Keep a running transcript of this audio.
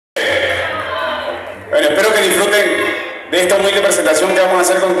Bueno, espero que disfruten de esta humilde presentación que vamos a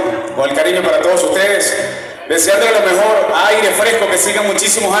hacer con el cariño para todos ustedes. Deseándole lo mejor a Airefresco, que sigan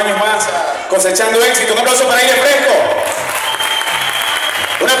muchísimos años más cosechando éxito. Un aplauso para Airefresco.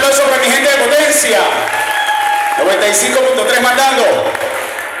 Un aplauso para mi gente de Potencia. 95.3 mandando.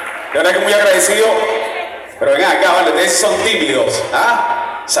 De verdad que muy agradecido. Pero vengan acá, vale, ustedes son tímidos.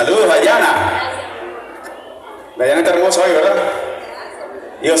 ¿Ah? Saludos, Dayana. Dayana está hermosa hoy, ¿verdad?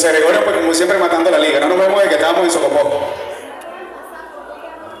 Y José Gregorio, pues como siempre matando la liga. No nos vemos de que estábamos en Socopó.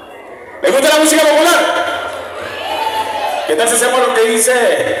 ¿Les gusta la música popular? ¿Qué tal si hacemos lo que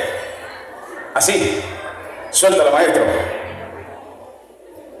dice? Así. Suéltala, maestro.